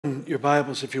Your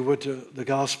Bibles, if you would, to the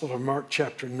Gospel of Mark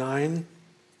chapter 9.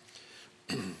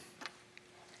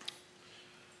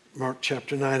 Mark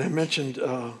chapter 9. I mentioned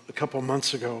a couple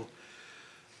months ago,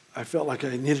 I felt like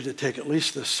I needed to take at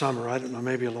least this summer, I don't know,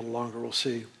 maybe a little longer, we'll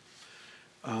see,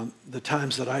 the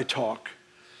times that I talk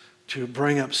to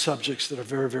bring up subjects that are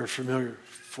very, very familiar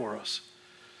for us.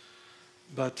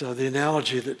 But the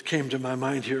analogy that came to my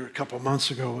mind here a couple months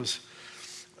ago was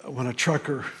when a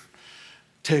trucker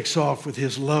takes off with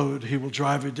his load, he will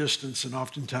drive a distance and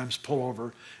oftentimes pull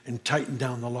over and tighten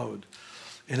down the load.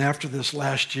 And after this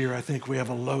last year, I think we have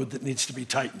a load that needs to be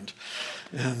tightened.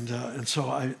 And so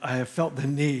I have felt the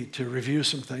need to review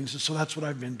some things, and so that's what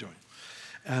I've been doing.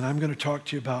 And I'm going to talk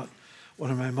to you about one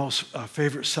of my most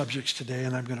favorite subjects today,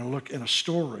 and I'm going to look at a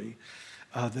story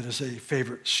that is a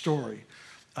favorite story.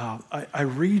 I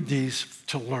read these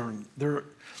to learn. There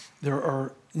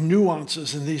are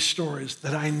nuances in these stories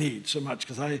that I need so much,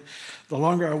 because the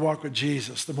longer I walk with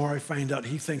Jesus, the more I find out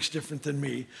he thinks different than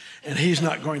me, and he's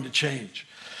not going to change.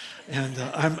 And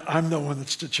I'm the one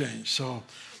that's to change. So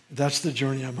that's the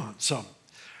journey I'm on. So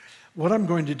what I'm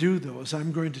going to do, though, is we're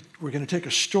going to take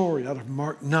a story out of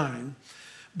Mark 9,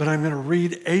 but I'm going to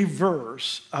read a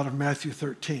verse out of Matthew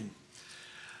 13,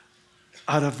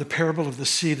 out of the parable of the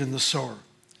seed and the sower.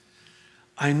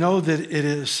 I know that it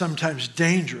is sometimes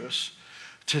dangerous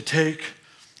to take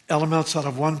elements out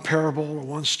of one parable or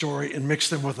one story and mix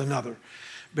them with another,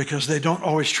 because they don't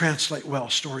always translate well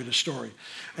story to story.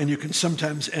 And you can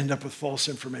sometimes end up with false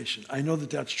information. I know that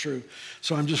that's true.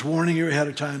 So I'm just warning you ahead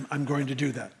of time, I'm going to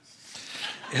do that.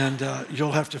 And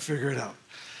you'll have to figure it out.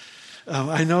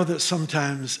 I know that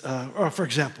sometimes, for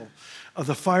example,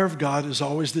 the fire of God is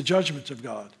always the judgment of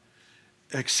God,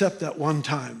 except that one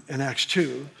time in Acts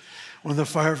 2, when the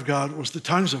fire of God was the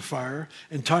tongues of fire,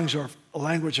 and tongues are a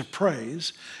language of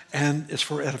praise, and it's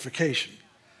for edification.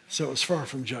 So it's far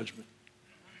from judgment.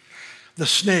 The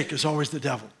snake is always the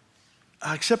devil,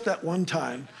 except that one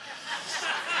time.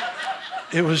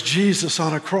 It was Jesus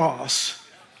on a cross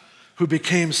who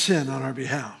became sin on our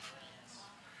behalf.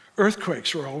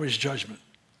 Earthquakes were always judgment,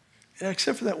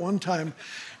 except for that one time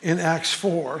in Acts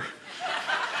 4,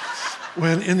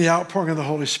 when in the outpouring of the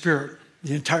Holy Spirit,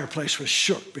 the entire place was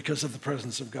shook because of the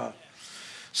presence of God.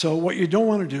 So what you don't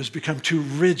want to do is become too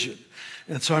rigid.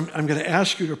 And so I'm going to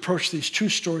ask you to approach these two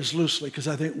stories loosely, because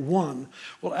I think one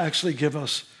will actually give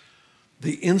us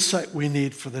the insight we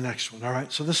need for the next one. All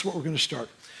right, so this is what we're going to start,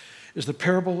 is the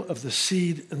parable of the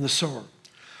seed and the sower.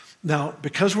 Now,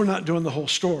 because we're not doing the whole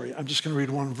story, I'm just going to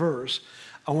read one verse.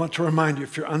 I want to remind you,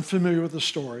 if you're unfamiliar with the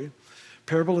story,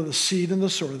 parable of the seed and the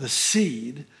sower, the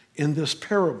seed in this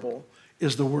parable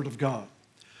is the Word of God.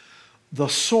 The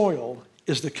soil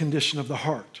is the condition of the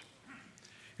heart.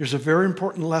 Here's a very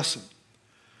important lesson.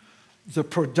 The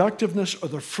productiveness or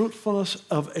the fruitfulness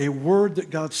of a word that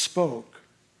God spoke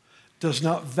does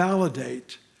not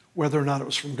validate whether or not it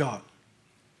was from God.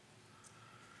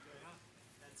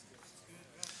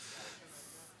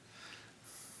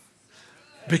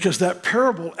 Because that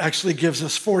parable actually gives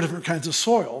us 4 different kinds of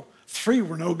soil. 3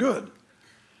 were no good.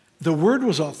 The word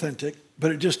was authentic,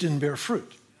 but it just didn't bear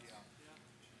fruit.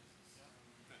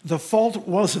 The fault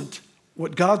wasn't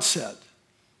what God said.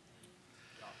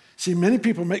 See, many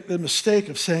people make the mistake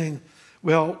of saying,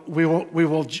 well,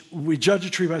 we judge a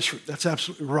tree by its fruit. That's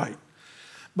absolutely right.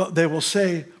 But they will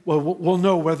say, well, we'll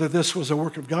know whether this was a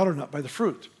work of God or not by the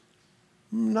fruit.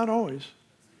 Not always.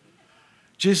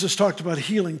 Jesus talked about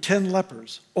healing 10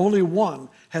 lepers. Only one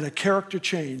had a character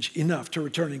change enough to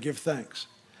return and give thanks.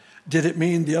 Did it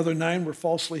mean the other 9 were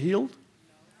falsely healed?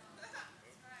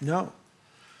 No.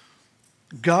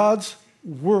 God's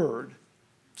word,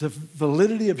 the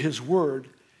validity of his word,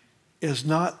 is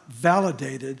not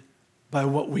validated by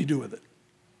what we do with it.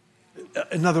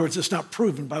 In other words, it's not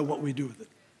proven by what we do with it.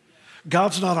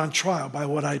 God's not on trial by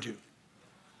what I do.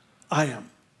 I am.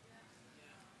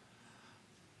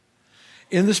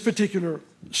 In this particular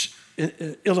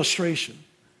illustration,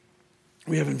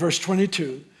 we have in verse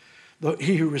 22,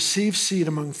 he who receives seed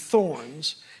among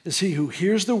thorns is he who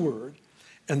hears the word,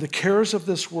 and the cares of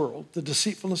this world, the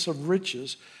deceitfulness of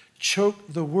riches, choke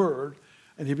the word,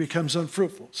 and he becomes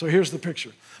unfruitful. So here's the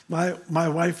picture. My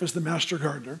wife is the master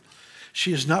gardener.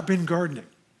 She has not been gardening.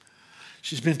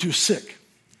 She's been too sick.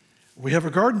 We have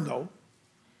a garden, though.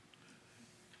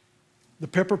 The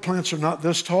pepper plants are not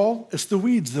this tall. It's the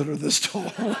weeds that are this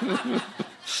tall.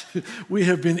 We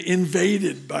have been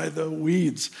invaded by the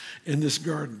weeds in this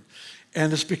garden.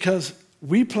 And it's because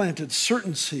we planted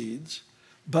certain seeds,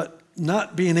 but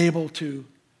not being able to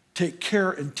take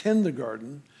care and tend the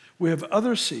garden, We have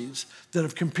other seeds that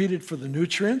have competed for the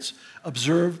nutrients,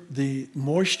 observed the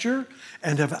moisture,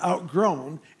 and have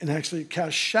outgrown and actually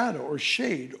cast shadow or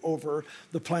shade over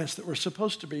the plants that were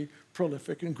supposed to be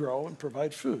prolific and grow and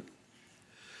provide food.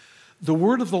 The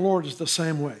word of the Lord is the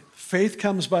same way. Faith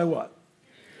comes by what?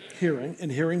 Hearing,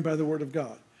 and hearing by the word of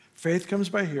God. Faith comes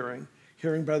by hearing,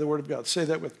 hearing by the word of God. Say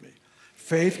that with me.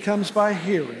 Faith comes by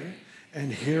hearing,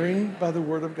 and hearing by the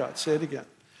word of God. Say it again.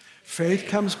 Faith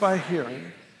comes by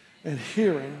hearing, and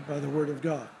hearing by the word of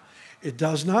God. It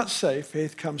does not say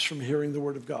faith comes from hearing the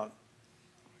word of God.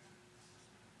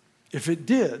 If it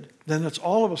did, then let's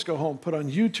all of us go home, put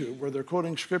on YouTube where they're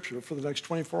quoting scripture for the next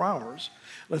 24 hours.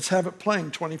 Let's have it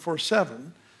playing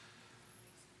 24/7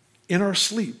 in our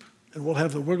sleep, and we'll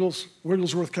have the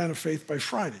Wigglesworth kind of faith by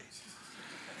Friday.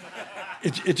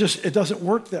 It doesn't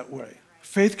work that way.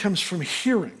 Faith comes from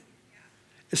hearing.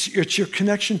 It's your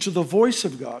connection to the voice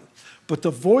of God. But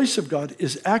the voice of God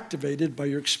is activated by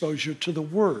your exposure to the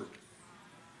word.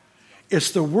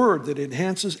 It's the word that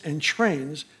enhances and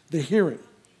trains the hearing.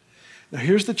 Now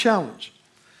here's the challenge,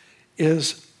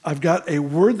 is I've got a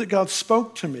word that God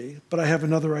spoke to me, but I have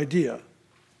another idea,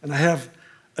 and I have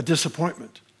a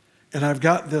disappointment, and I've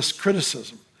got this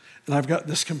criticism, and I've got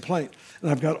this complaint,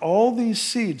 and I've got all these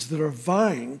seeds that are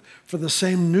vying for the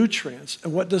same nutrients.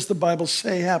 And what does the Bible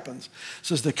say happens? It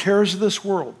says the cares of this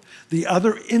world, the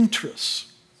other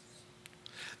interests,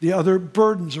 the other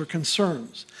burdens or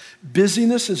concerns.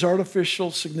 Busyness is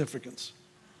artificial significance.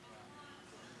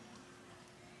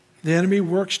 The enemy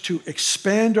works to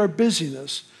expand our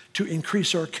busyness to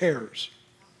increase our cares.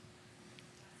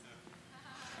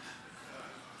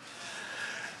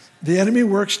 The enemy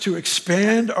works to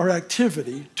expand our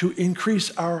activity to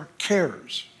increase our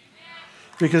cares.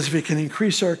 Because if he can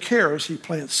increase our cares, he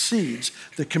plants seeds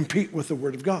that compete with the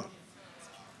word of God.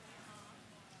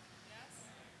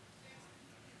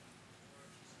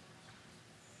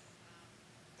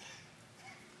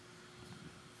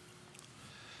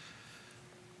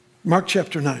 Mark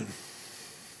chapter 9.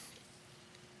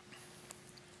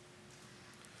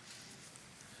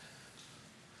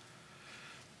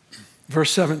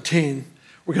 Verse 17,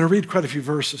 we're going to read quite a few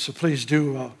verses, so please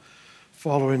do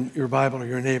follow in your Bible or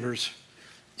your neighbors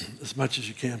as much as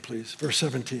you can, please. Verse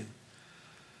 17.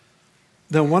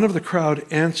 Then one of the crowd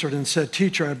answered and said,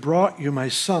 "Teacher, I brought you my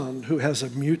son who has a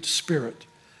mute spirit.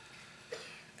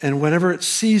 And whenever it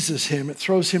seizes him, it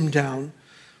throws him down.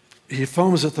 He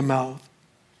foams at the mouth,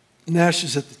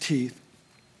 gnashes his teeth,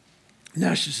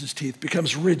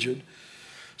 becomes rigid.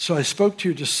 So I spoke to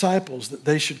your disciples that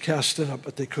they should cast it out,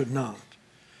 but they could not."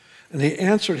 And he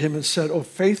answered him and said, "O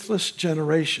faithless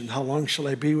generation, how long shall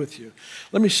I be with you?"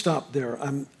 Let me stop there.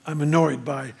 I'm annoyed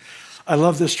by, I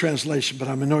love this translation, but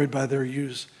I'm annoyed by their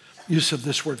use of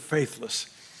this word faithless,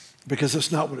 because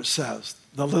it's not what it says.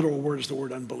 The literal word is the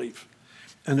word unbelief.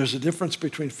 And there's a difference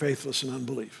between faithless and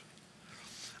unbelief.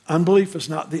 Unbelief is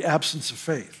not the absence of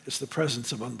faith. It's the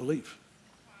presence of unbelief.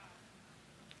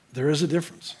 There is a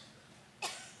difference.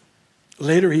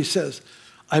 Later he says,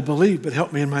 "I believe, but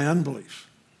help me in my unbelief."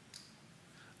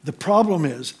 The problem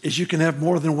is you can have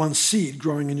more than one seed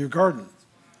growing in your garden.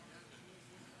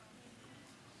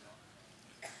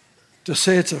 To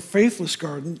say it's a faithless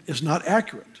garden is not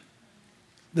accurate.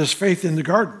 There's faith in the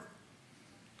garden.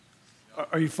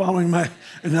 Are you following my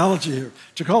analogy here?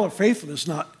 To call it faithful is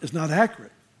not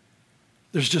accurate.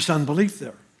 There's just unbelief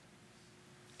there.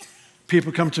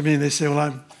 People come to me and they say,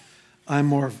 "Well, I'm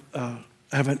more of,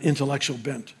 I have an intellectual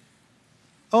bent."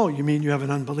 Oh, you mean you have an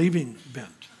unbelieving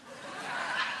bent?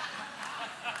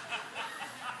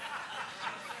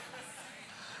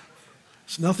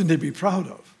 It's nothing to be proud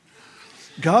of.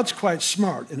 God's quite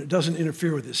smart, and it doesn't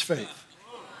interfere with his faith.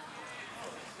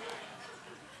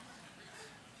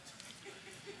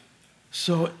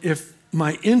 So if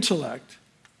my intellect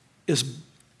is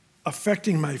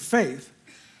affecting my faith,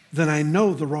 then I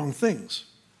know the wrong things.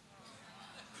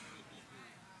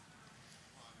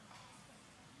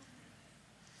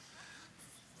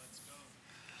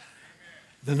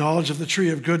 The knowledge of the tree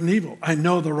of good and evil. I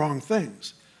know the wrong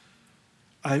things.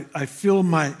 I fill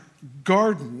my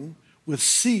garden with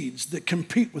seeds that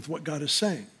compete with what God is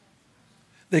saying.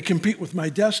 They compete with my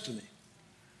destiny.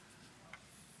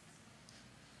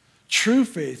 True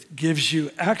faith gives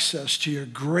you access to your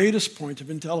greatest point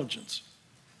of intelligence.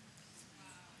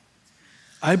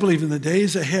 I believe in the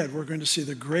days ahead, we're going to see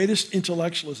the greatest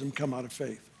intellectualism come out of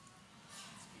faith.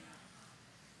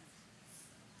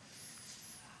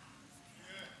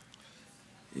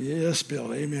 Yes,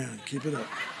 Bill, amen. Keep it up.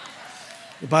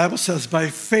 The Bible says, by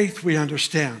faith we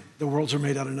understand. The worlds are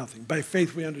made out of nothing. By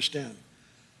faith we understand.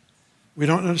 We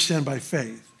don't understand by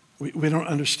faith. We don't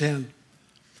understand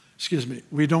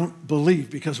we don't believe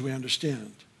because we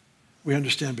understand. We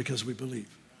understand because we believe.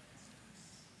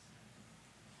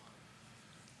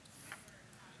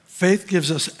 Faith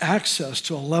gives us access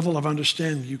to a level of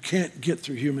understanding you can't get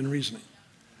through human reasoning.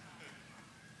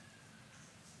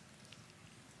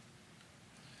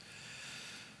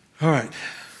 All right.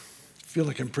 I feel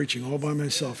like I'm preaching all by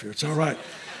myself here. It's all right.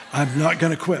 I'm not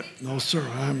going to quit. No, sir,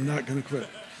 I'm not going to quit.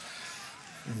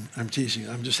 I'm teasing.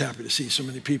 I'm just happy to see so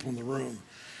many people in the room.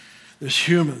 There's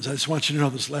humans. I just want you to know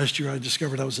this last year I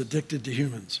discovered I was addicted to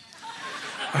humans.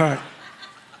 All right.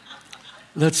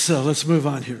 Let's move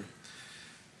on here.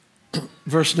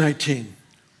 Verse 19.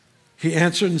 He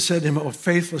answered and said to him, O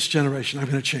faithless generation. I'm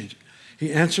going to change it.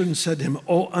 He answered and said to him,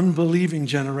 O unbelieving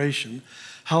generation,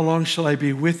 how long shall I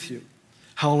be with you?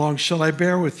 How long shall I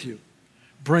bear with you?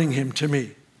 Bring him to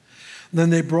me. Then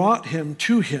they brought him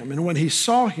to him, and when he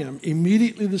saw him,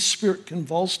 immediately the spirit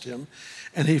convulsed him,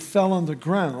 and he fell on the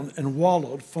ground and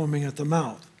wallowed, foaming at the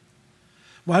mouth.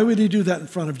 Why would he do that in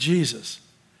front of Jesus?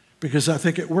 Because I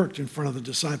think it worked in front of the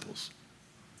disciples.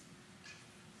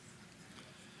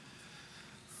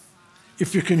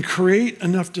 If you can create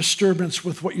enough disturbance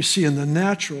with what you see in the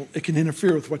natural, it can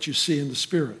interfere with what you see in the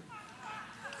spirit.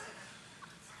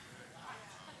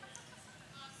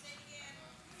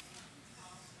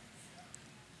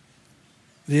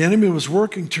 The enemy was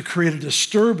working to create a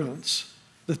disturbance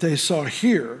that they saw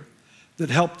here that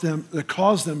helped them, that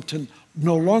caused them to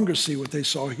no longer see what they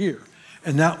saw here.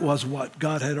 And that was what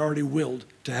God had already willed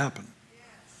to happen.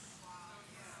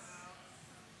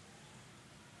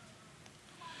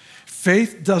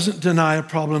 Faith doesn't deny a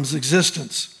problem's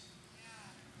existence.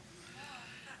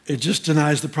 It just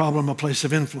denies the problem a place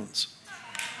of influence.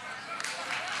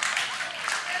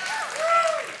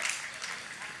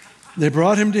 They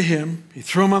brought him to him. He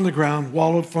threw him on the ground,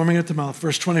 wallowed, foaming at the mouth.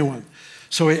 Verse 21.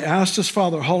 So he asked his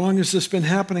father, how long has this been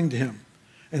happening to him?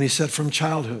 And he said, from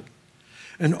childhood.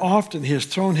 And often he has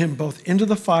thrown him both into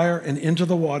the fire and into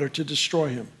the water to destroy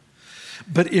him.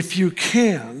 But if you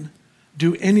can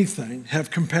do anything, have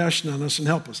compassion on us and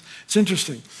help us. It's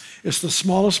interesting. It's the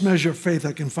smallest measure of faith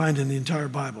I can find in the entire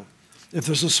Bible. If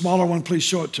there's a smaller one, please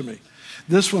show it to me.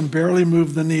 This one barely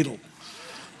moved the needle.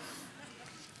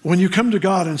 When you come to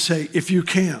God and say, if you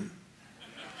can,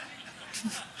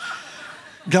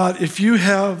 God, if you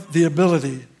have the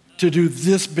ability to do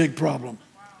this big problem,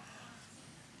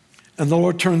 and the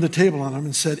Lord turned the table on him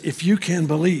and said, if you can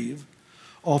believe,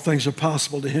 all things are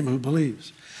possible to him who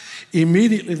believes.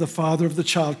 Immediately the father of the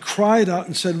child cried out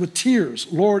and said with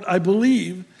tears, Lord, I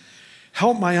believe,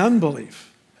 help my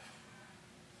unbelief.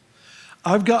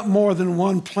 I've got more than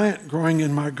one plant growing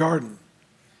in my garden.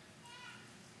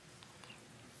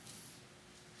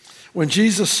 When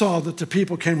Jesus saw that the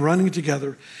people came running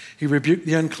together, he rebuked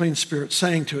the unclean spirit,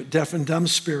 saying to it, deaf and dumb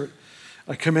spirit,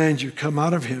 I command you, come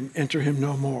out of him, enter him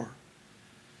no more.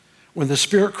 When the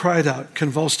spirit cried out,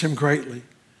 convulsed him greatly,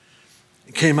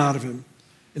 it came out of him,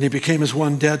 and he became as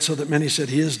one dead, so that many said,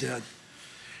 he is dead.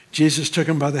 Jesus took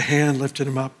him by the hand, lifted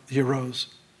him up, he arose.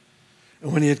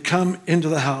 And when he had come into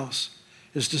the house,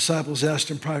 his disciples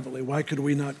asked him privately, why could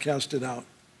we not cast it out?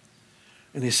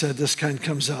 And he said, this kind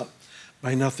comes out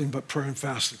by nothing but prayer and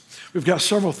fasting. We've got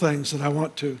several things that I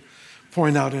want to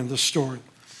point out in this story.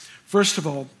 First of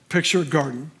all, picture a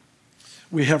garden.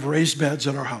 We have raised beds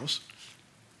at our house.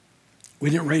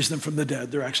 We didn't raise them from the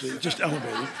dead. They're actually just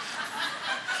elevated.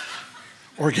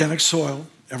 Organic soil,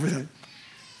 everything.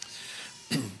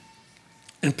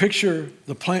 And picture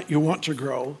the plant you want to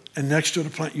grow, and next to it a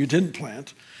plant you didn't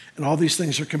plant, and all these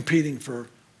things are competing for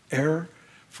air,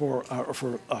 for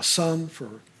sun, for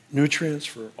nutrients,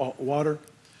 for water.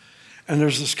 And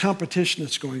there's this competition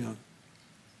that's going on.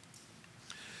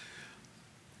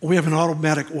 We have an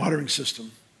automatic watering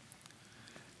system,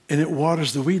 and it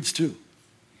waters the weeds too.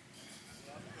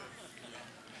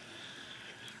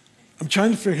 I'm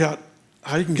trying to figure out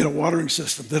how you can get a watering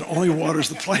system that only waters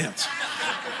the plants.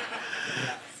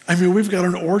 I mean, we've got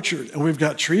an orchard and we've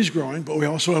got trees growing, but we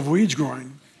also have weeds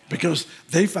growing because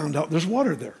they found out there's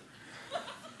water there.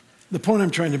 The point I'm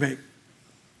trying to make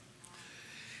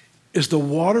is the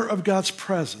water of God's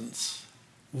presence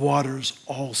waters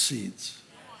all seeds.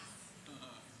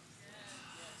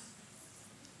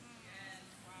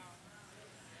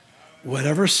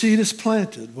 Whatever seed is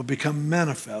planted will become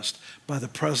manifest by the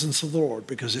presence of the Lord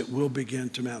because it will begin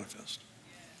to manifest.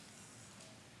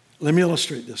 Let me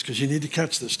illustrate this because you need to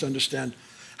catch this to understand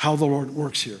how the Lord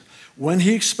works here. When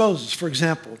he exposes, for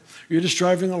example, you're just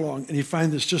driving along and you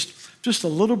find this just a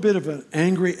little bit of an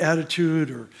angry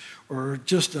attitude or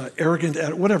just an arrogant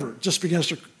attitude, whatever, just begins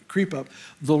to creep up,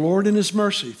 the Lord in his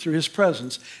mercy, through his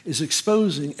presence, is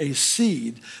exposing a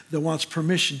seed that wants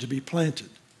permission to be planted.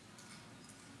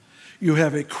 You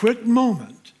have a quick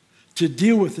moment to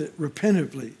deal with it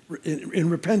repentively, in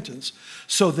repentance,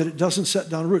 so that it doesn't set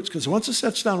down roots. Because once it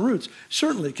sets down roots,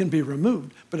 certainly it can be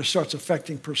removed, but it starts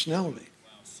affecting personality.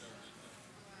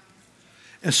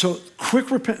 And so quick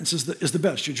repentance is the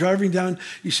best. You're driving down,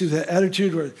 you see that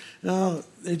attitude where, no,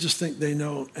 they just think they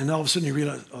know, and all of a sudden you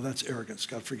realize, oh, that's arrogance.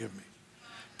 God, forgive me.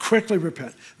 Quickly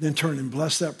repent, then turn and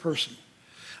bless that person.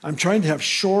 I'm trying to have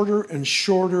shorter and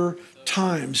shorter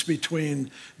times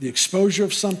between the exposure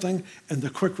of something and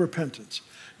the quick repentance.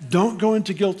 Don't go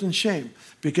into guilt and shame,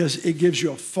 because it gives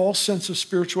you a false sense of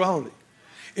spirituality.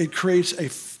 It creates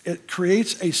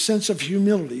a sense of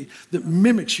humility that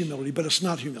mimics humility, but it's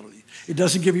not humility. It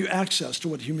doesn't give you access to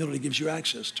what humility gives you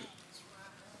access to.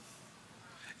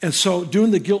 And so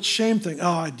doing the guilt shame thing,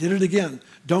 oh, I did it again.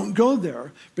 Don't go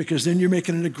there, because then you're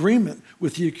making an agreement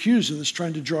with the accuser that's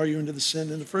trying to draw you into the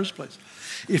sin in the first place.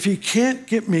 If he can't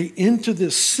get me into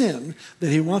this sin,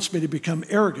 then he wants me to become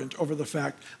arrogant over the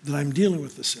fact that I'm dealing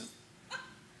with the sin.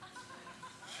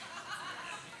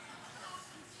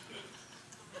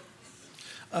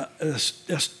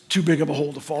 That's too big of a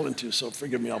hole to fall into, so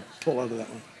forgive me, I'll pull out of that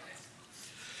one.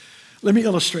 Let me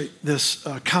illustrate this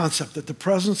concept that the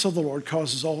presence of the Lord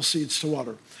causes all seeds to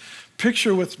water.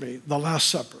 Picture with me the Last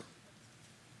Supper.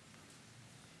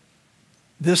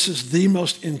 This is the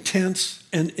most intense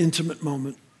and intimate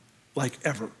moment like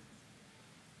ever.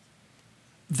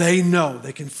 They know,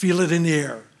 they can feel it in the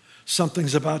air.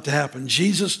 Something's about to happen.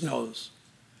 Jesus knows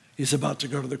he's about to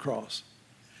go to the cross.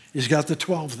 He's got the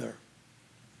 12 there.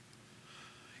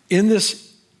 In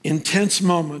this intense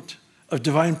moment of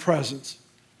divine presence,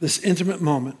 this intimate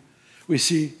moment, we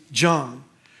see John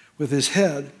with his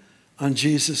head on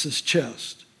Jesus'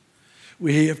 chest.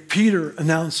 We have Peter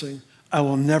announcing, I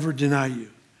will never deny you.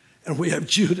 And we have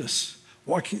Judas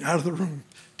walking out of the room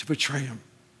to betray him,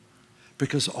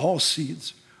 because all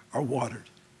seeds are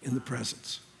watered in the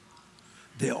presence.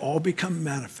 They all become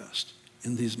manifest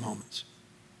in these moments.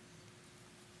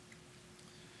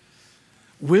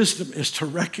 Wisdom is to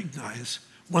recognize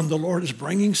when the Lord is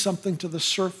bringing something to the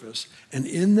surface, and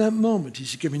in that moment,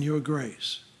 he's giving you a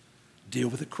grace. Deal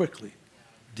with it quickly.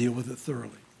 Deal with it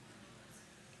thoroughly.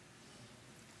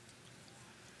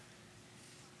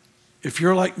 If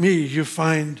you're like me, you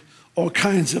find all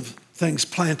kinds of things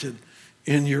planted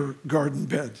in your garden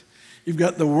bed. You've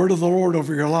got the word of the Lord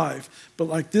over your life, but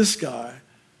like this guy,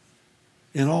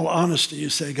 in all honesty, you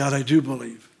say, God, I do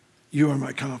believe. You are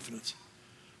my confidence,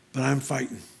 but I'm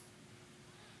fighting.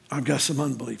 I've got some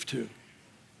unbelief too.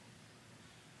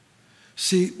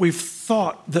 See, we've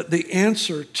thought that the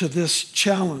answer to this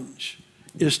challenge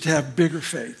is to have bigger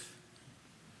faith.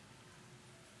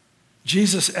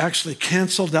 Jesus actually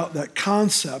canceled out that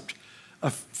concept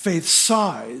of faith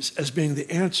size as being the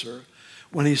answer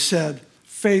when he said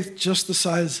faith just the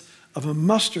size of a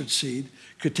mustard seed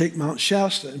could take Mount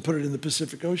Shasta and put it in the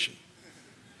Pacific Ocean.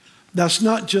 That's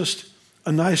not just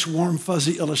a nice, warm,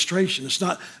 fuzzy illustration. It's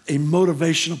not a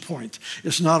motivational point.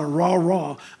 It's not a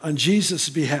rah-rah on Jesus'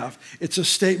 behalf. It's a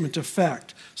statement of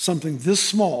fact. Something this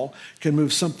small can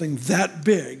move something that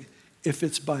big if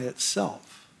it's by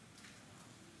itself.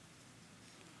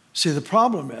 See, the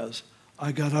problem is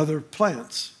I got other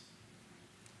plants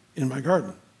in my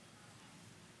garden.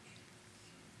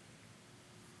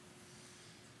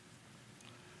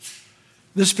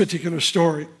 This particular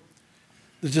story,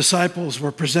 the disciples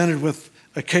were presented with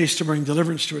a case to bring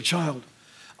deliverance to a child.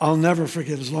 I'll never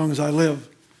forget as long as I live,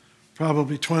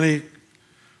 probably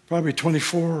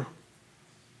 24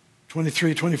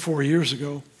 years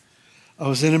ago. I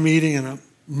was in a meeting and a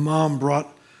mom brought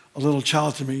a little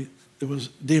child to me that was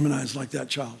demonized like that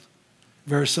child.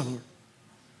 Very similar.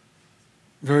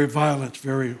 Very violent,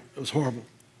 it was horrible.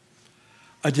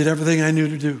 I did everything I knew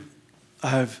to do.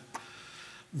 I've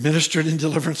ministered in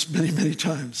deliverance many, many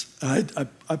times. And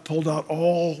I pulled out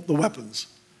all the weapons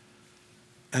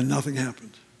and nothing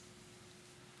happened.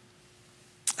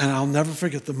 And I'll never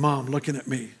forget the mom looking at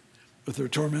me with her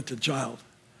tormented child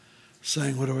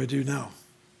saying, what do I do now?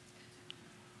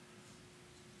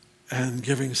 And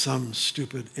giving some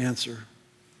stupid answer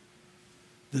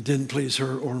that didn't please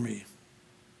her or me.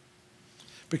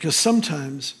 Because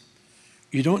sometimes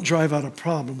you don't drive out a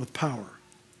problem with power.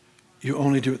 You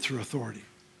only do it through authority.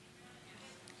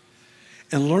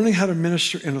 And learning how to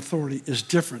minister in authority is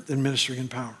different than ministering in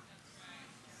power.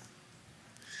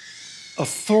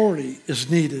 Authority is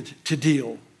needed to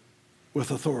deal with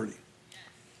authority.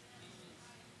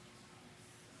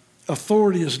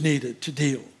 Authority is needed to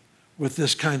deal with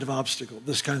this kind of obstacle,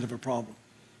 this kind of a problem.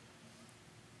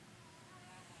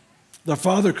 The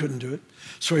Father couldn't do it,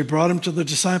 so he brought him to the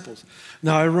disciples.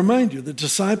 Now, I remind you, the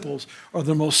disciples are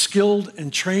the most skilled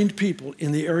and trained people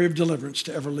in the area of deliverance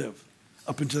to ever live,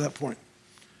 up until that point.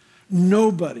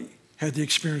 Nobody had the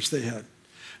experience they had.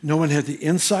 No one had the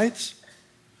insights.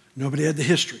 Nobody had the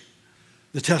history,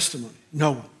 the testimony.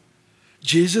 No one.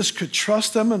 Jesus could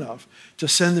trust them enough to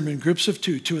send them in groups of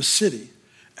 2 to a city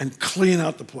and clean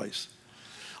out the place.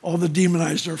 All the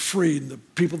demonized are freed, and the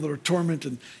people that are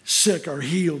tormented and sick are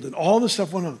healed, and all this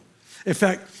stuff went on. In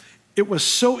fact, it was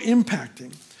so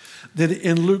impacting that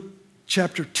in Luke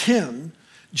chapter 10,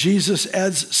 Jesus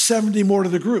adds 70 more to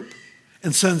the group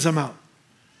and sends them out.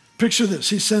 Picture this.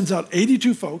 He sends out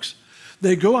 82 folks.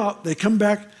 They go out, they come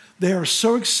back. They are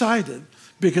so excited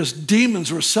because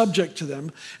demons were subject to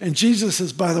them. And Jesus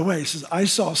says, by the way, he says, I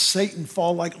saw Satan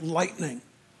fall like lightning.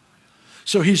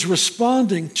 So he's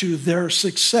responding to their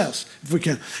success, if we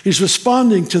can. He's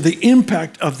responding to the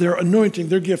impact of their anointing,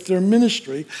 their gift, their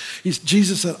ministry.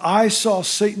 Jesus said, I saw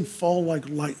Satan fall like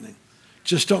lightning.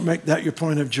 Just don't make that your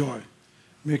point of joy.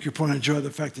 Make your point of joy the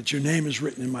fact that your name is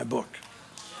written in my book.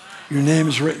 Your name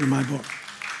is written in my book.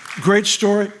 Great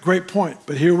story, great point.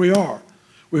 But here we are.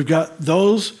 We've got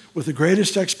those with the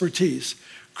greatest expertise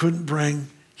couldn't bring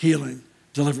healing,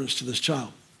 deliverance to this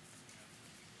child.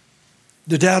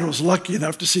 The dad was lucky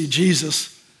enough to see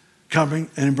Jesus coming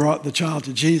and brought the child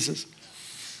to Jesus.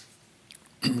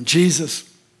 Jesus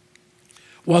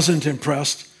wasn't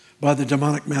impressed by the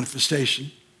demonic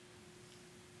manifestation.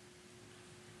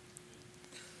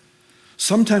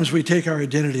 Sometimes we take our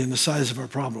identity in the size of our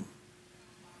problem.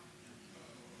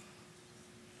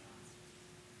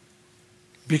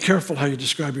 Be careful how you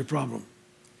describe your problem.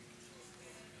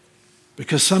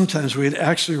 Because sometimes we'd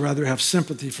actually rather have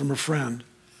sympathy from a friend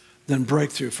than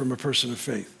breakthrough from a person of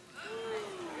faith.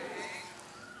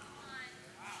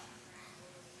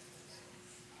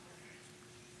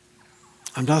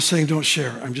 I'm not saying don't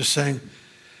share. I'm just saying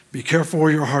be careful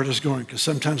where your heart is going, because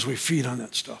sometimes we feed on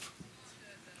that stuff.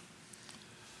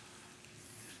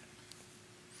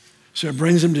 So it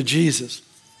brings him to Jesus.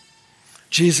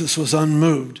 Jesus was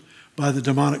unmoved by the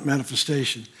demonic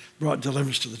manifestation, brought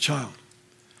deliverance to the child.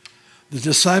 The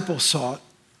disciples saw it,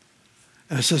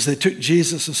 and it says they took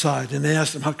Jesus aside and they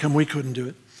asked him, how come we couldn't do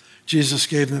it? Jesus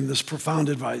gave them this profound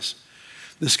advice.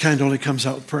 This kind only comes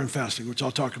out with prayer and fasting, which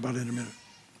I'll talk about in a minute.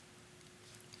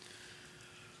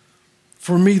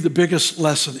 For me, the biggest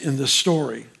lesson in this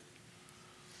story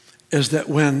is that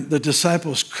when the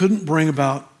disciples couldn't bring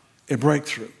about a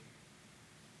breakthrough,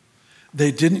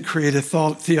 they didn't create a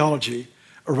theology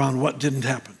around what didn't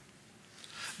happen.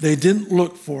 They didn't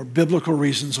look for biblical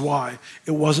reasons why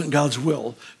it wasn't God's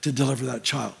will to deliver that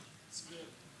child.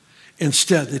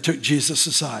 Instead, they took Jesus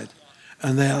aside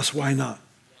and they asked, why not?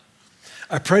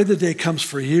 I pray the day comes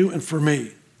for you and for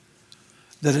me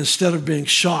that instead of being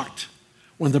shocked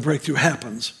when the breakthrough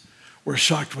happens, we're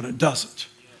shocked when it doesn't.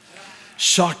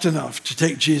 Shocked enough to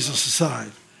take Jesus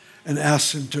aside and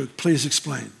ask him to please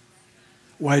explain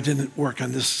why it didn't work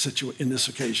on this in this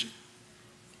occasion.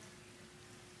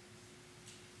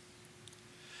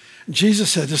 Jesus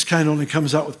said this kind only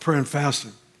comes out with prayer and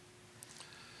fasting.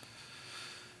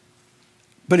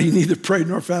 But he neither prayed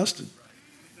nor fasted.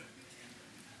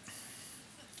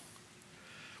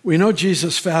 We know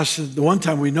Jesus fasted. The one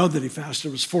time we know that he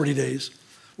fasted was 40 days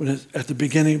at the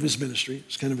beginning of his ministry.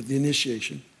 It's kind of at the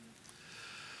initiation.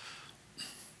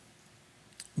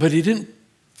 But he didn't,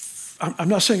 I'm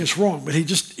not saying it's wrong, but he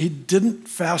didn't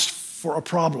fast for a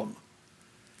problem.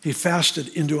 He fasted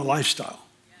into a lifestyle.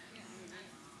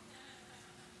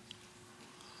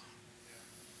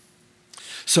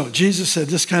 So Jesus said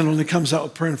this kind only comes out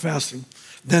with prayer and fasting.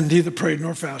 Then neither prayed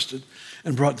nor fasted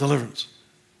and brought deliverance.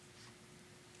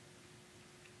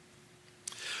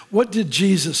 What did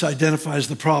Jesus identify as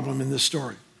the problem in this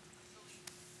story?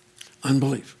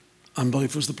 Unbelief.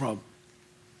 Unbelief was the problem.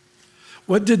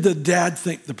 What did the dad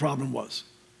think the problem was?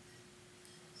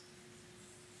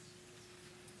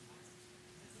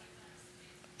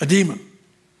 A demon.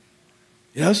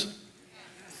 Yes?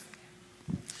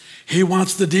 He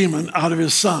wants the demon out of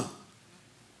his son.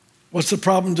 What's the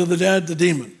problem to the dad? The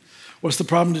demon. What's the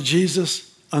problem to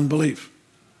Jesus? Unbelief.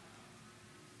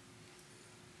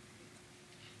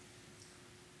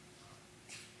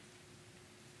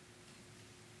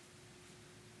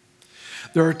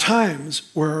 There are times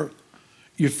where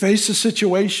you face a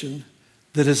situation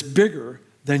that is bigger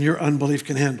than your unbelief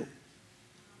can handle.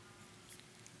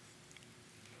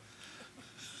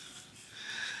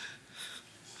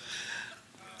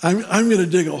 I'm going to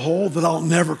dig a hole that I'll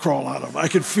never crawl out of. I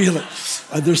can feel it.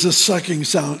 There's a sucking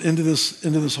sound into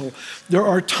this hole. There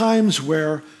are times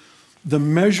where the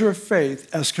measure of faith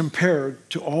as compared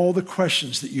to all the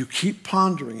questions that you keep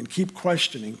pondering and keep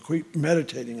questioning, keep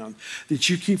meditating on, that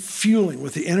you keep fueling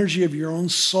with the energy of your own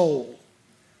soul,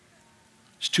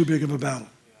 is too big of a battle.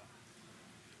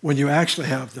 When you actually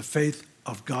have the faith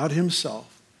of God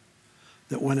himself,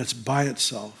 that when it's by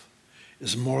itself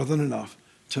is more than enough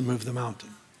to move the mountain.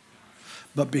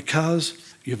 But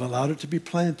because you've allowed it to be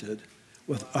planted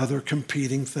with other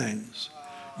competing things,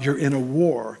 you're in a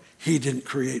war he didn't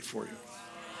create for you.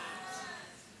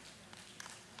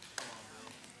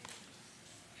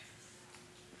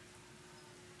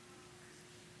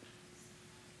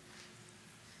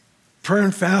 Prayer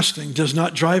and fasting does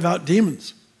not drive out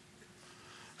demons.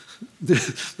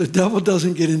 The devil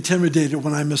doesn't get intimidated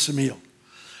when I miss a meal.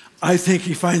 I think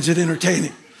he finds it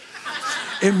entertaining.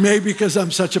 It may be because I'm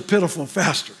such a pitiful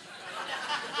faster.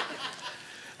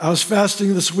 I was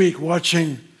fasting this week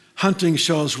watching hunting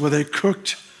shows where they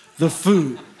cooked the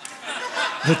food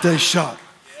that they shot.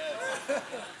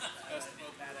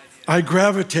 I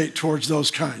gravitate towards those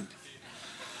kind.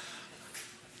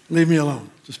 Leave me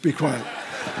alone. Just be quiet.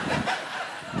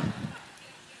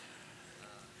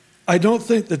 I don't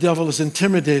think the devil is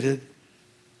intimidated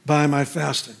by my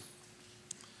fasting.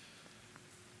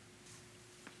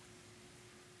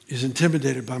 He's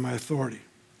intimidated by my authority.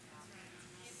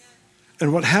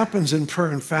 And what happens in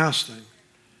prayer and fasting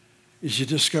is you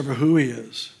discover who he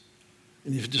is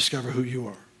and you discover who you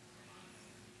are.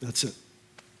 That's it.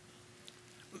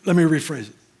 Let me rephrase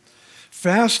it.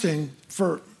 Fasting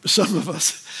for some of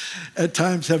us at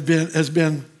times has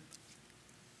been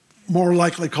more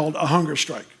likely called a hunger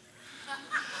strike.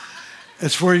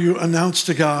 It's where you announce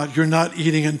to God you're not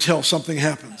eating until something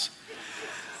happens.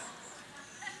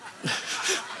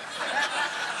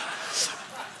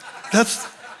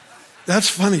 That's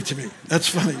funny to me. That's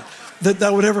funny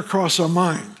that would ever cross our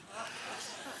mind.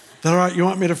 That, all right, you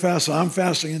want me to fast? So I'm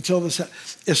fasting until this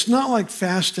happens. It's not like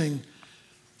fasting.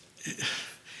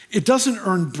 It doesn't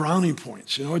earn brownie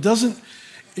points. You know, it doesn't.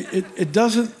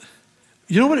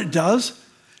 You know what it does?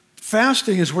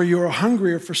 Fasting is where you are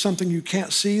hungrier for something you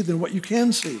can't see than what you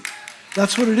can see.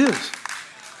 That's what it is.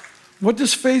 What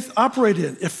does faith operate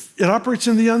in? If it operates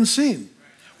in the unseen.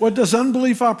 What does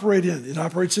unbelief operate in? It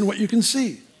operates in what you can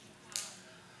see.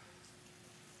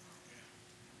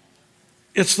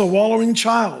 It's the wallowing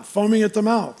child, foaming at the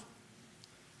mouth.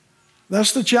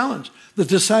 That's the challenge. The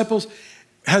disciples,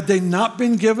 had they not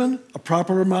been given a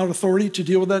proper amount of authority to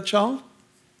deal with that child?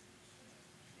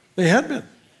 They had been.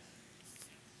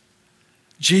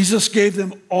 Jesus gave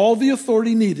them all the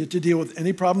authority needed to deal with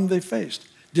any problem they faced.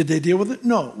 Did they deal with it?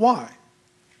 No. Why?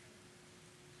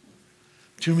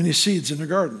 Too many seeds in the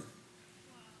garden.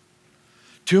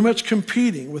 Too much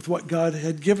competing with what God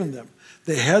had given them.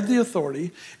 They had the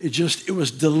authority, it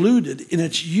was diluted in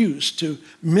its use to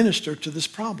minister to this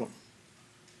problem.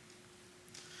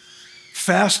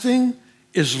 Fasting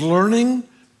is learning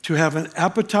to have an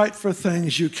appetite for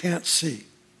things you can't see.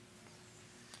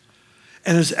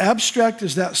 And as abstract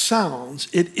as that sounds,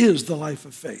 it is the life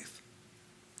of faith.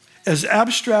 As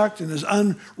abstract and as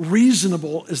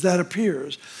unreasonable as that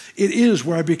appears, it is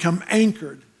where I become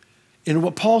anchored in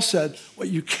what Paul said, what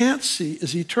you can't see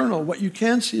is eternal, what you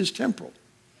can see is temporal.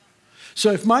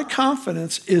 So if my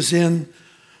confidence is in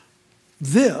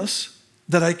this,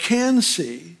 that I can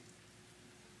see,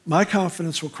 my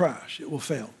confidence will crash, it will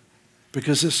fail,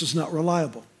 because this is not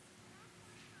reliable.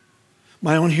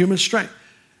 My own human strength,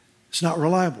 it's not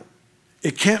reliable.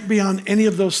 It can't be on any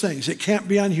of those things. It can't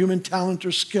be on human talent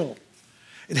or skill.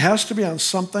 It has to be on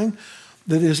something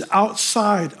that is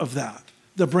outside of that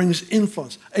brings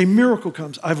influence. A miracle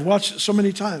comes. I've watched it so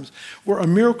many times where a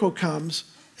miracle comes.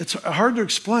 It's hard to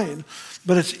explain,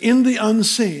 but it's in the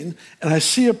unseen, and I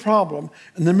see a problem,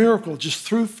 and the miracle, just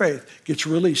through faith, gets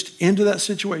released into that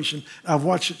situation. I've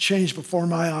watched it change before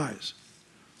my eyes.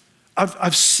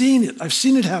 I've seen it. I've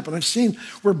seen it happen. I've seen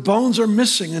where bones are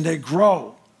missing and they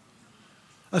grow.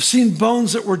 I've seen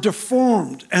bones that were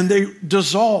deformed and they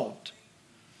dissolved.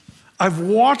 I've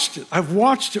watched it. I've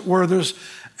watched it where there's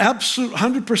absolute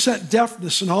 100%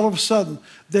 deafness, and all of a sudden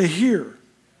they hear.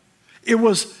 It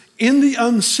was in the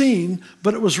unseen,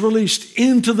 but it was released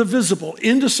into the visible,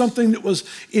 into something that was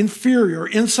inferior,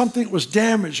 in something that was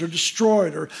damaged or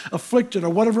destroyed or afflicted or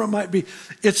whatever it might be.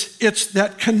 It's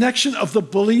that connection of the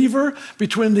believer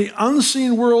between the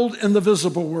unseen world and the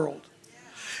visible world.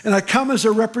 And I come as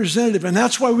a representative, and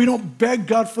that's why we don't beg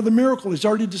God for the miracle. He's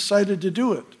already decided to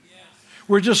do it.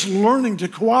 We're just learning to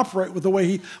cooperate with the way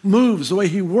he moves, the way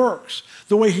he works,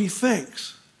 the way he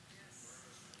thinks.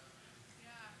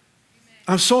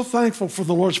 I'm so thankful for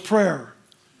the Lord's Prayer,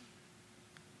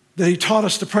 that he taught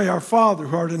us to pray, "Our Father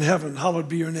who art in heaven, hallowed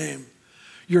be your name."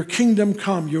 Your kingdom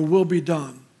come, your will be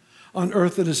done on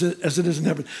earth as it is in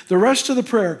heaven. The rest of the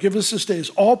prayer, give us this day, is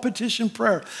all petition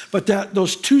prayer. But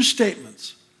those two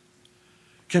statements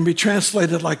can be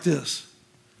translated like this.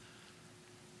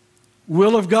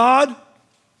 Will of God,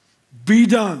 be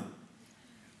done.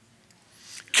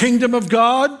 Kingdom of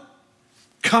God,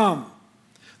 come.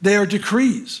 They are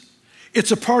decrees.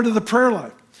 It's a part of the prayer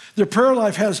life. The prayer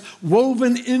life has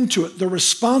woven into it the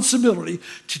responsibility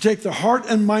to take the heart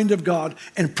and mind of God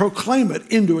and proclaim it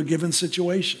into a given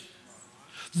situation.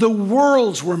 The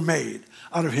worlds were made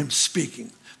out of him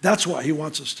speaking. That's why he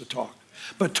wants us to talk.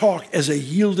 But talk as a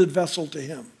yielded vessel to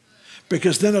him.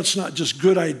 Because then it's not just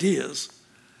good ideas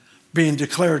being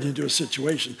declared into a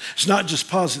situation. It's not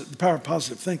just the power of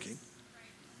positive thinking.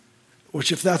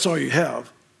 Which if that's all you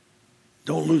have,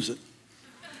 don't lose it.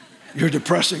 You're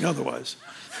depressing otherwise.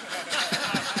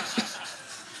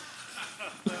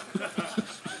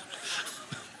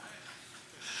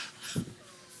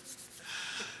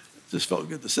 Just felt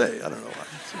good to say. I don't know why.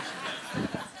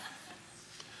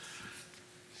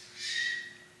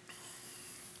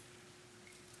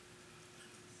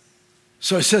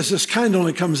 So he says this kind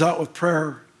only comes out with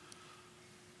prayer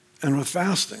and with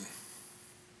fasting.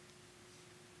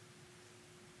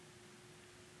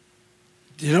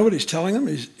 Do you know what he's telling them?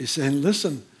 He's saying,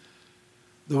 listen,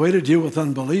 the way to deal with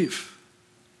unbelief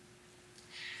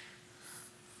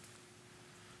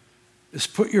is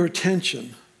put your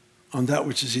attention on that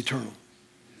which is eternal.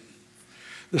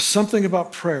 There's something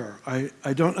about prayer.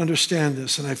 I don't understand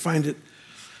this, and I find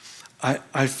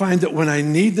that when I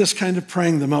need this kind of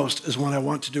praying the most is when I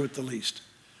want to do it the least.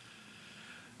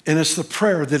 And it's the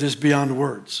prayer that is beyond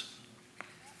words.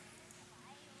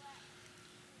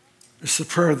 It's the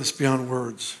prayer that's beyond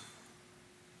words.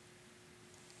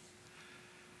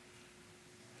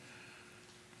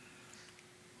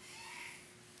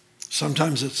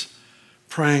 Sometimes it's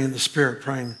praying in the Spirit,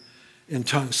 praying in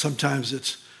tongues. Sometimes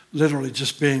it's literally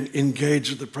just being engaged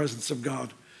with the presence of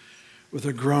God with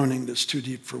a groaning that's too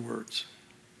deep for words.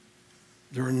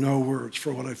 There are no words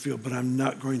for what I feel, but I'm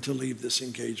not going to leave this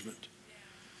engagement.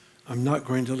 I'm not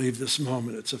going to leave this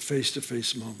moment. It's a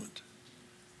face-to-face moment.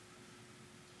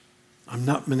 I'm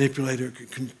not manipulating or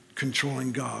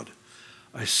controlling God.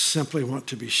 I simply want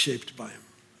to be shaped by him.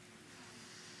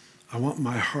 I want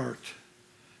my heart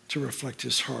to reflect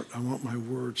his heart. I want my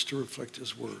words to reflect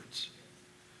his words.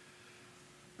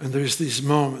 And there's these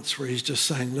moments where he's just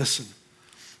saying, listen,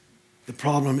 the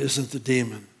problem isn't the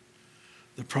demon.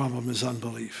 The problem is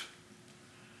unbelief.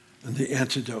 And the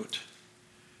antidote,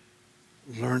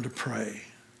 learn to pray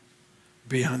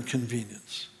beyond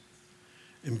convenience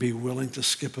and be willing to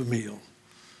skip a meal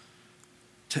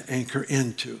to anchor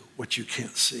into what you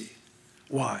can't see.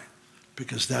 Why?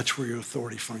 Because that's where your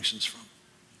authority functions from.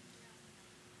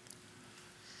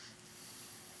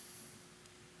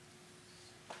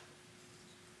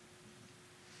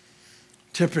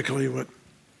 Typically what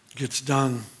gets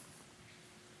done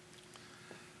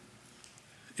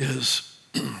is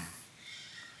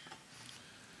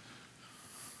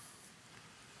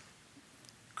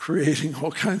creating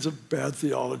all kinds of bad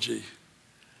theology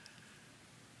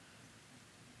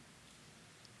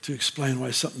to explain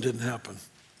why something didn't happen.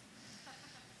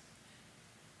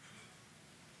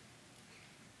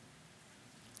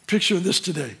 Picture this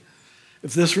today.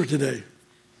 If this were today,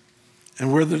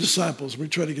 and we're the disciples, we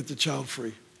try to get the child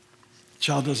free. The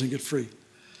child doesn't get free.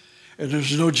 And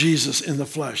there's no Jesus in the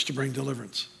flesh to bring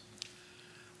deliverance.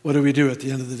 What do we do at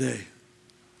the end of the day?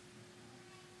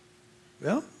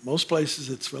 Well, most places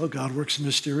it's, God works in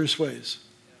mysterious ways.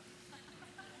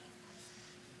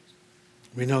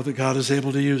 We know that God is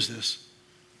able to use this.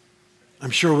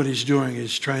 I'm sure what he's doing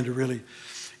is trying to really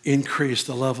increase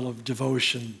the level of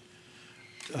devotion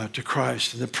to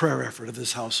Christ and the prayer effort of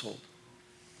this household.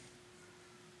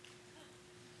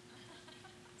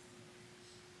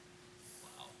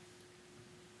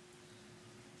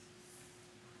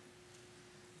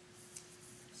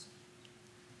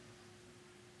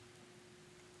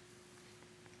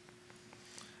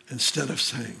 Instead of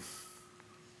saying,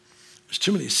 there's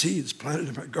too many seeds planted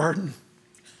in my garden.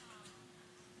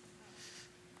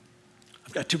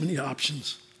 I've got too many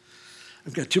options.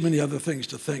 I've got too many other things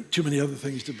to think, too many other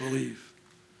things to believe.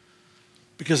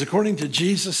 Because according to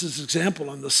Jesus' example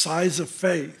on the size of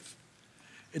faith,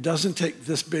 it doesn't take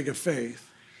this big of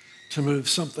faith to move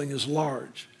something as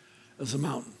large as a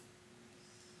mountain.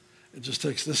 It just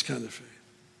takes this kind of faith.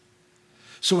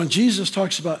 So when Jesus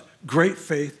talks about great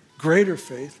faith, greater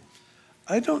faith,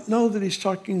 I don't know that he's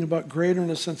talking about greater in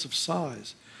a sense of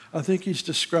size. I think he's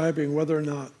describing whether or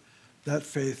not that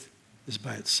faith is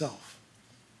by itself.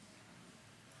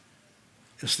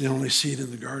 It's the only seed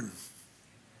in the garden.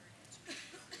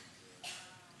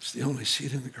 It's the only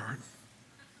seed in the garden.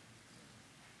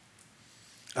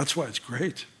 That's why it's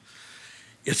great.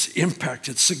 Its impact,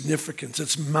 its significance,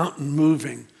 its mountain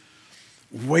moving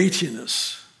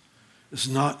weightiness is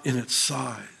not in its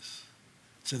size.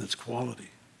 It's in its quality.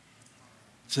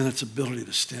 It's in its ability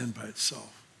to stand by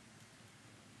itself.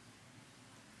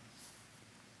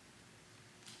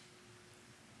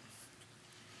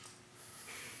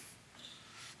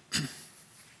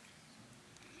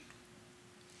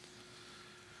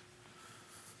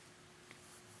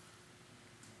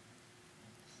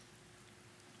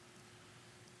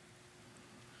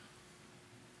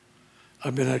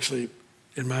 I've been actually,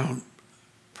 in my own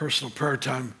personal prayer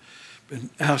time, been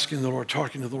asking the Lord,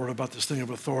 talking to the Lord about this thing of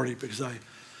authority, because I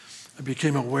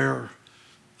became aware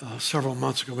several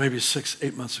months ago, maybe 6,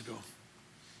 8 months ago,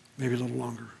 maybe a little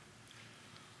longer,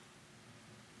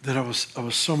 that I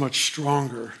was so much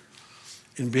stronger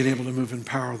in being able to move in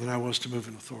power than I was to move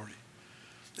in authority.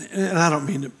 And I don't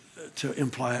mean to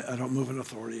imply I don't move in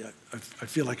authority. I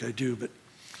feel like I do, but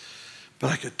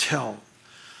I could tell.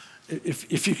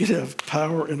 If you could have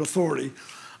power and authority,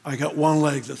 I got one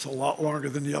leg that's a lot longer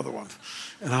than the other one.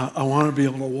 And I want to be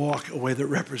able to walk a way that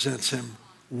represents him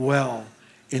well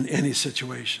in any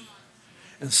situation.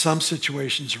 And some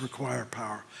situations require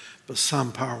power, but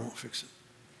some power won't fix it.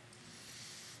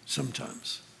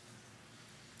 Sometimes.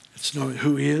 It's knowing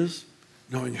who he is,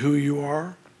 knowing who you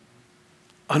are,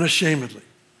 unashamedly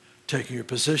taking your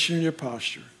position and your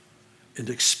posture and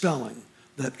expelling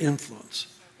that influence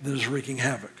that is wreaking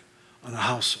havoc on a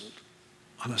household,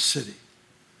 on a city,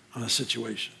 on a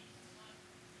situation.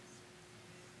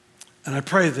 And I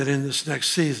pray that in this next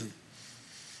season,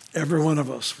 every one of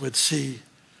us would see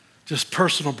just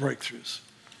personal breakthroughs,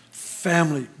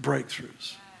 family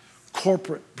breakthroughs,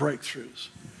 corporate breakthroughs,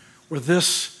 where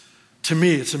this, to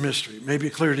me, it's a mystery. It may be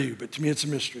clear to you, but to me it's a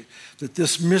mystery, that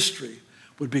this mystery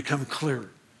would become clearer,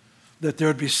 that there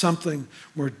would be something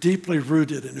more deeply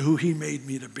rooted in who he made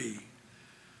me to be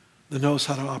that knows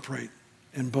how to operate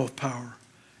in both power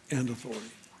and authority.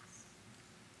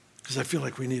 Because I feel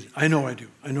like we need it. I know I do.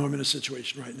 I know I'm in a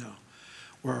situation right now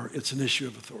where it's an issue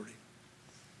of authority.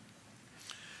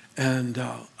 And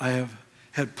I have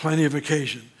had plenty of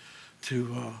occasion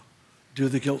to do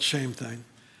the guilt-shame thing.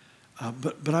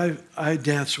 But I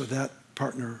danced with that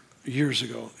partner years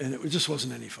ago, and it just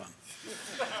wasn't any fun.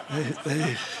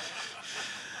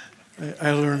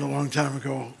 I learned a long time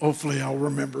ago, hopefully I'll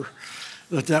remember,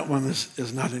 that one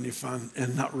is not any fun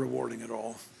and not rewarding at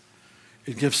all.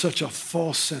 It gives such a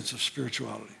false sense of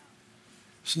spirituality.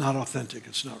 It's not authentic.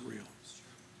 It's not real.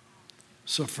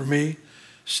 So for me,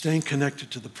 staying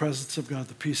connected to the presence of God,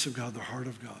 the peace of God, the heart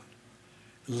of God,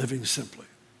 and living simply.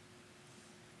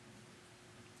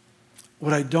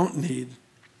 What I don't need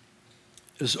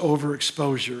is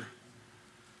overexposure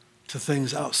to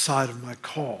things outside of my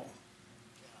call.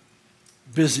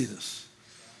 Busyness,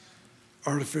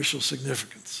 artificial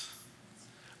significance.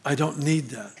 I don't need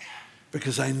that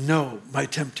because I know my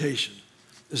temptation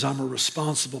is I'm a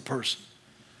responsible person,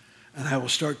 and I will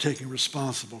start taking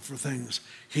responsible for things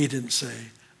he didn't say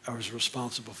I was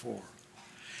responsible for.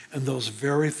 And those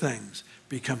very things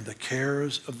become the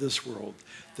cares of this world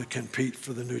that compete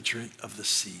for the nutrient of the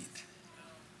seed.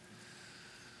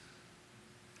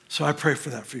 So I pray for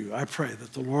that for you. I pray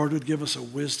that the Lord would give us a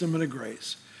wisdom and a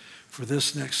grace for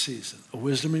this next season, a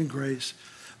wisdom and grace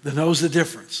that knows the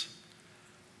difference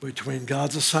between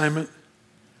God's assignment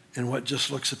and what just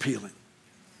looks appealing.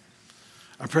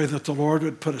 I pray that the Lord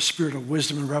would put a spirit of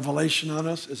wisdom and revelation on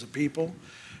us as a people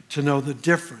to know the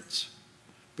difference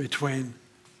between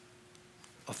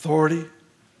authority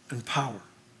and power,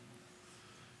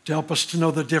 to help us to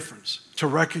know the difference, to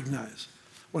recognize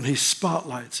when he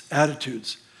spotlights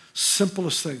attitudes,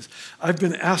 simplest things. I've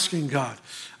been asking God,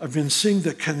 I've been seeing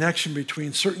the connection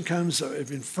between certain kinds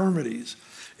of infirmities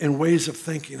and ways of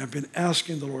thinking. I've been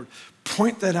asking the Lord,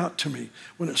 point that out to me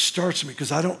when it starts me,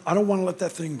 because I don't want to let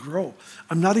that thing grow.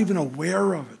 I'm not even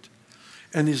aware of it.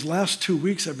 And these last 2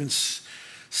 weeks, I've been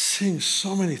seeing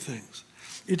so many things.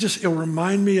 It'll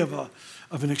remind me of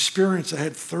an experience I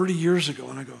had 30 years ago,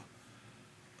 and I go,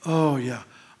 oh yeah,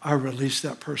 I released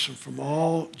that person from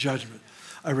all judgment.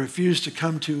 I refuse to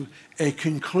come to a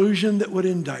conclusion that would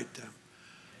indict them.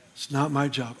 It's not my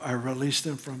job. I release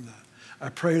them from that. I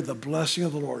pray the blessing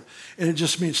of the Lord. And it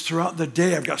just means throughout the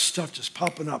day, I've got stuff just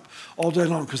popping up all day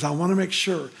long because I want to make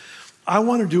sure. I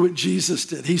want to do what Jesus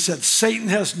did. He said, Satan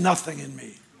has nothing in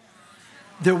me.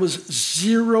 There was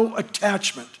zero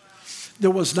attachment. There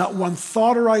was not one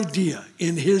thought or idea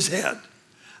in his head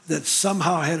that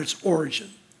somehow had its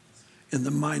origin in the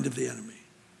mind of the enemy.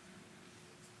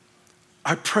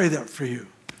 I pray that for you.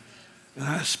 And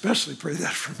I especially pray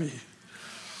that for me.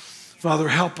 Father,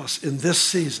 help us in this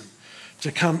season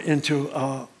to come into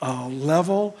a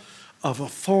level of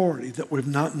authority that we've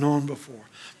not known before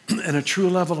and a true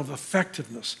level of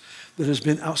effectiveness that has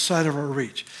been outside of our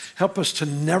reach. Help us to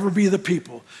never be the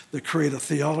people that create a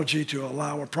theology to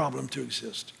allow a problem to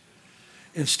exist.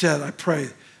 Instead, I pray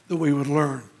that we would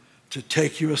learn to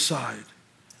take you aside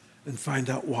and find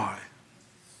out why.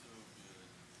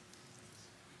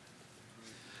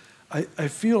 I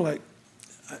feel like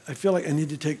I need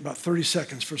to take about 30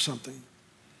 seconds for something.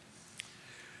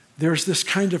 There's this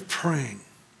kind of praying.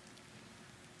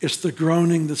 It's the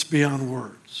groaning that's beyond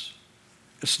words.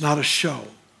 It's not a show.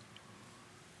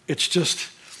 It's just,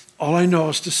 all I know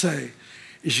is to say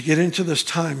is you get into this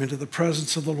time, into the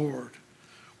presence of the Lord,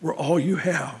 where all you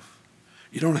have,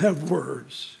 you don't have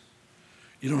words,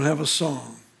 you don't have a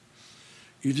song,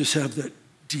 you just have that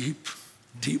deep,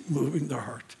 deep moving the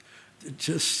heart. It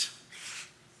just,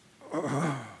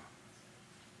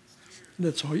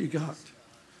 that's all you got.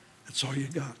 That's all you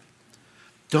got.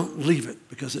 Don't leave it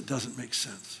because it doesn't make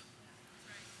sense.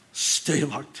 Stay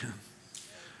locked in.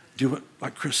 Do what,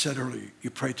 like Chris said earlier, you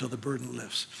pray till the burden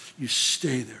lifts. You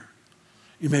stay there.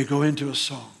 You may go into a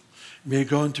song. You may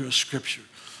go into a scripture.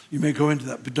 You may go into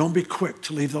that, but don't be quick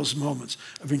to leave those moments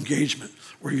of engagement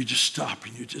where you just stop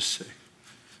and you just say,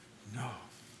 no,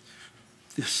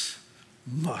 this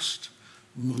must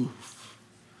move.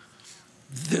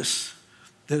 This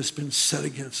that has been set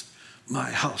against my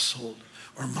household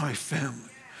or my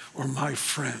family or my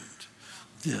friend,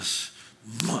 this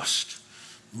must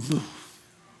move.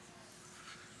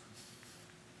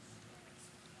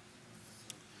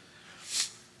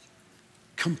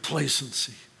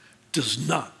 Complacency does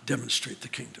not demonstrate the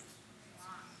kingdom.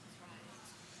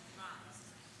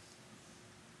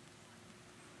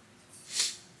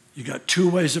 You got two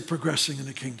ways of progressing in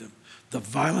the kingdom: the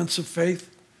violence of faith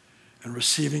and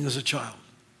receiving as a child.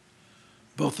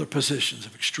 Both are positions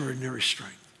of extraordinary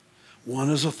strength. One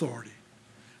is authority,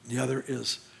 and the other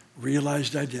is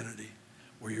realized identity,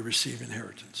 where you receive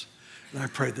inheritance. And I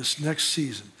pray this next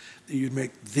season that you'd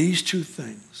make these two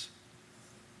things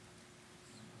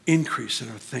increase in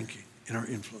our thinking, in our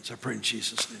influence. I pray in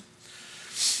Jesus'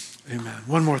 name. Amen.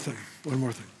 One more thing.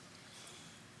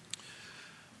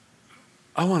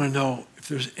 I want to know if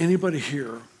there's anybody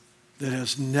here that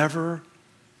has never,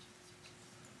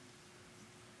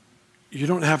 you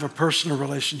don't have a personal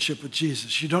relationship with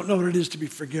Jesus. You don't know what it is to be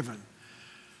forgiven.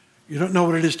 You don't know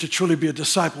what it is to truly be a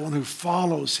disciple, one who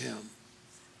follows him.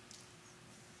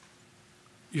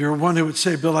 You're one who would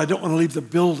say, Bill, I don't want to leave the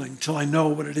building till I know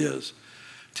what it is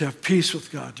to have peace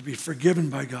with God, to be forgiven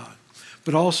by God,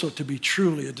 but also to be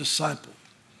truly a disciple,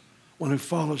 one who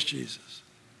follows Jesus.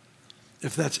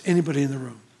 If that's anybody in the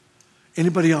room,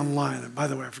 anybody online, and by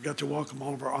the way, I forgot to welcome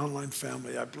all of our online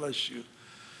family. I bless you.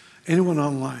 Anyone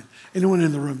online, anyone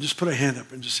in the room, just put a hand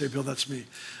up and just say, Bill, that's me.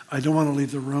 I don't want to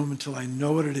leave the room until I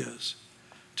know what it is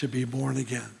to be born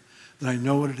again. That I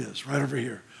know what it is. Right over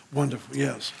here. Wonderful.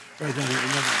 Yes. Right down here.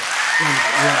 Wonderful.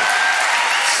 Yeah.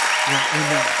 Yeah.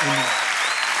 Amen. Amen.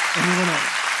 Anyone else?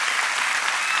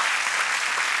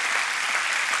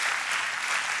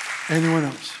 Anyone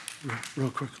else? Real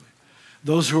quickly.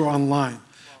 Those who are online,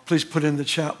 please put in the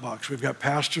chat box. We've got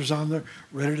pastors on there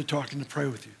ready to talk and to pray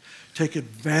with you. Take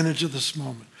advantage of this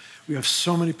moment. We have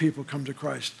so many people come to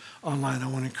Christ online. I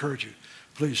want to encourage you.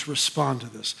 Please respond to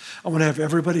this. I want to have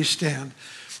everybody stand.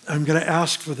 I'm going to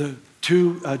ask for the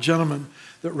two gentlemen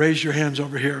that raised your hands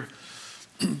over here.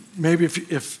 Maybe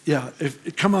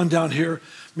if come on down here.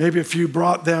 Maybe if you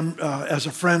brought them as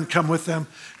a friend, come with them.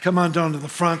 Come on down to the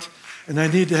front. And I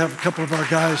need to have a couple of our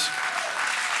guys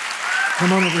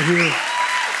come on over here.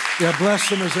 Yeah, bless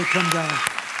them as they come down.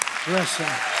 Bless them.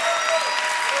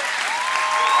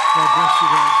 God bless you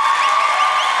guys.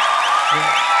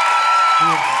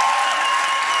 Yeah.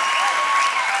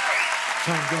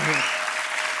 Tom, go ahead.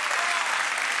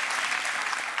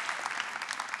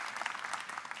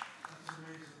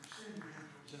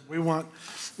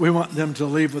 We want them to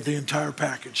leave with the entire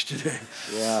package today.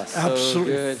 Yeah, so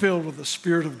absolutely good. Filled with the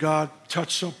Spirit of God,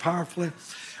 touched so powerfully.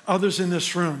 Others in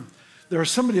this room, there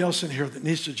is somebody else in here that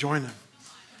needs to join them.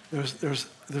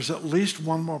 There's at least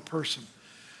one more person.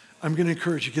 I'm going to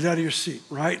encourage you, get out of your seat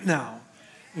right now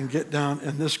and get down,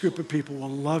 and this group of people will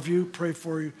love you, pray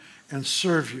for you, and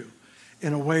serve you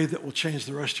in a way that will change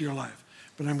the rest of your life.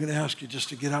 But I'm going to ask you just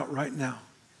to get out right now.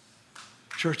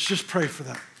 Church, just pray for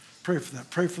that. Pray for that.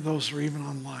 Pray for those who are even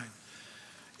online.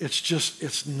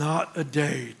 It's not a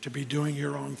day to be doing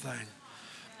your own thing.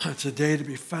 It's a day to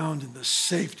be found in the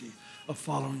safety of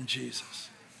following Jesus.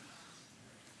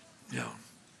 Yeah.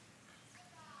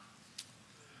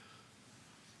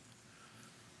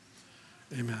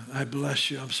 Amen. I bless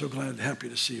you. I'm so glad and happy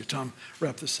to see you. Tom,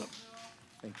 wrap this up.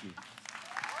 Thank you.